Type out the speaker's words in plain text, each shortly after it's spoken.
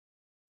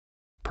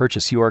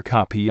purchase your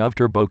copy of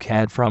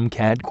TurboCAD from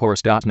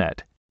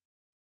cadcourse.net.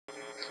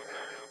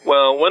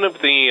 Well, one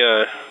of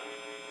the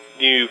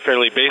new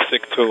fairly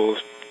basic tools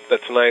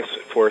that's nice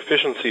for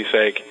efficiency's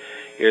sake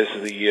is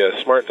the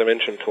Smart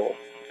Dimension tool.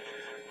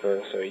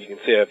 So you can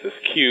see I have this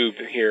cube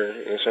here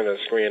in the center of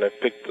the screen.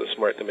 I've picked the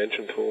Smart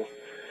Dimension tool.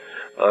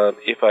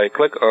 If I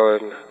click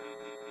on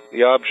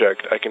the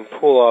object, I can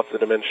pull off the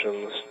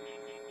dimensions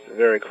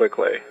very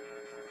quickly.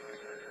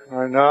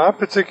 Now, I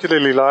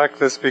particularly like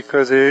this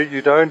because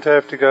you don't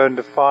have to go and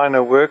define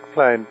a work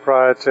plane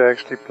prior to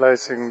actually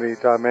placing the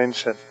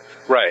dimension.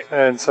 Right.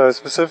 And so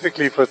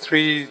specifically for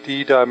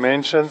 3D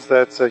dimensions,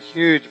 that's a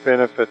huge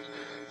benefit,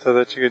 so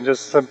that you can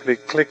just simply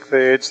click the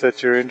edge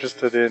that you're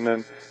interested in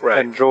and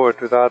draw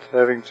it without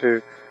having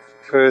to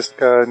first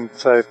go and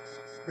say,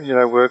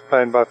 work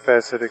plane by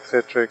facet,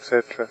 etc.,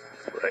 etc.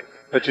 Right.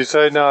 But you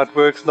say now it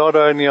works not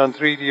only on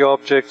 3D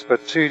objects,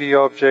 but 2D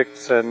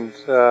objects and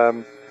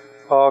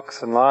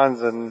arcs and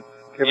lines and...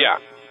 Yeah.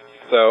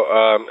 So,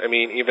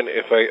 even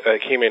if I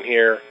came in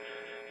here,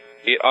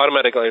 it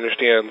automatically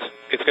understands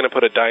it's going to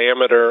put a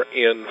diameter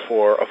in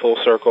for a full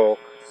circle.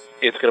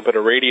 It's going to put a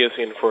radius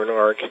in for an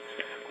arc.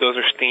 Those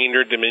are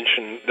standard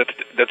dimension.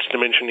 That's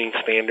dimensioning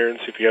standards.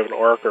 If you have an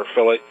arc or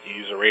fillet, you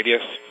use a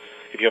radius.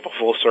 If you have a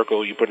full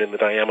circle, you put in the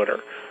diameter.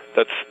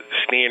 That's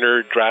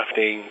standard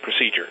drafting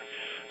procedure.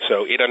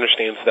 So it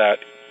understands that,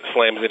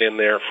 slams it in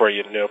there for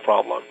you, no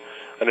problem.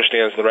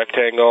 Understands the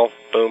rectangle,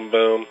 boom,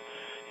 boom.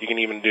 You can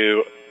even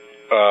do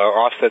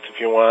offsets if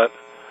you want.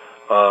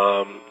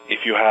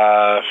 If you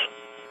have,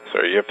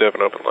 you have to have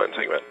an open line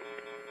segment.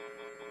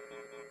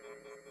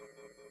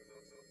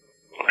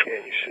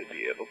 And you should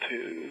be able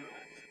to.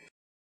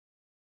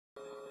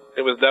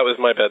 That was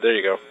my bad. There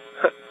you go.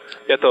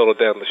 You have to hold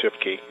down the shift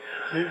key.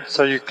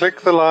 So you click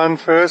the line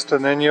first,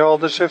 and then you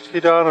hold the shift key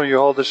down, or you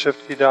hold the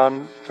shift key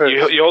down first?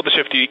 You hold the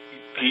shift key.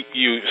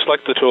 You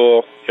select the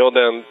tool. You hold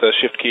down the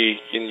shift key,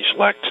 and you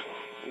select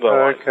the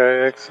line.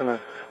 Okay,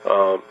 excellent.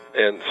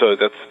 And so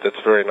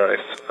that's very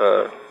nice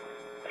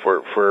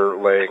for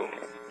laying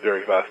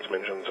very fast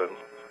dimensions. And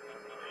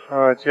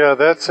all right, yeah,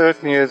 that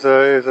certainly is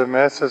a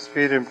massive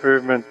speed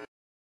improvement.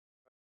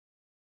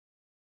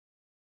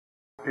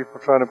 People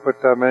trying to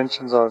put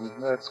dimensions on,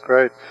 that's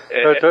great.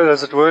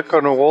 Does it work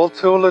on a wall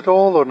tool at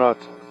all or not?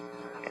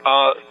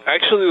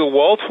 Actually, the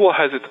wall tool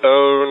has its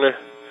own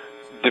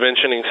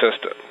dimensioning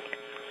system.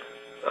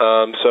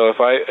 So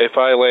if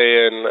I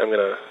lay in,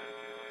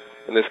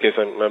 in this case,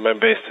 my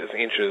base is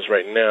inches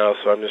right now,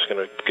 so I'm just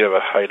going to give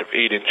a height of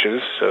 8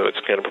 inches, so it's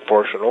kind of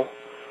proportional.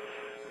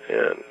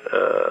 And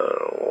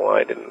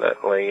why didn't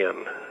that lay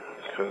in?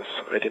 Because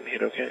I didn't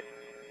hit OK.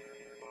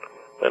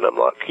 And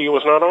unlock key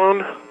was not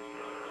on.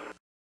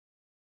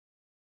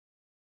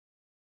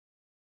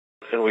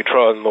 And we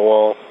draw in the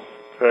wall,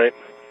 right?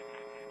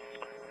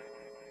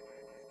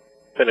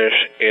 Finish,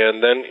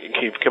 and then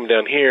you come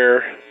down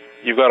here,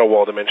 you've got a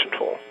wall dimension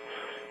tool.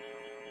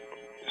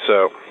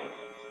 So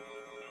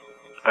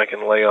I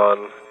can lay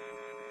on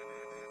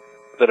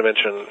the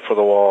dimension for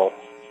the wall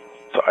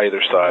to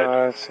either side.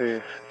 I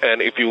see.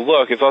 And if you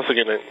look, it's also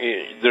going to,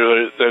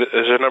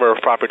 there's a number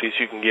of properties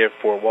you can give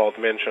for wall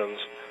dimensions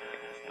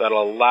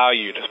that'll allow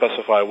you to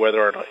specify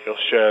whether or not you'll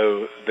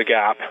show the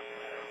gap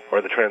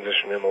or the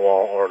transition in the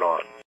wall or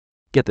not.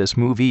 Get this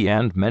movie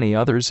and many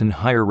others in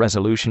higher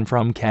resolution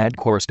from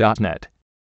cadcourse.net.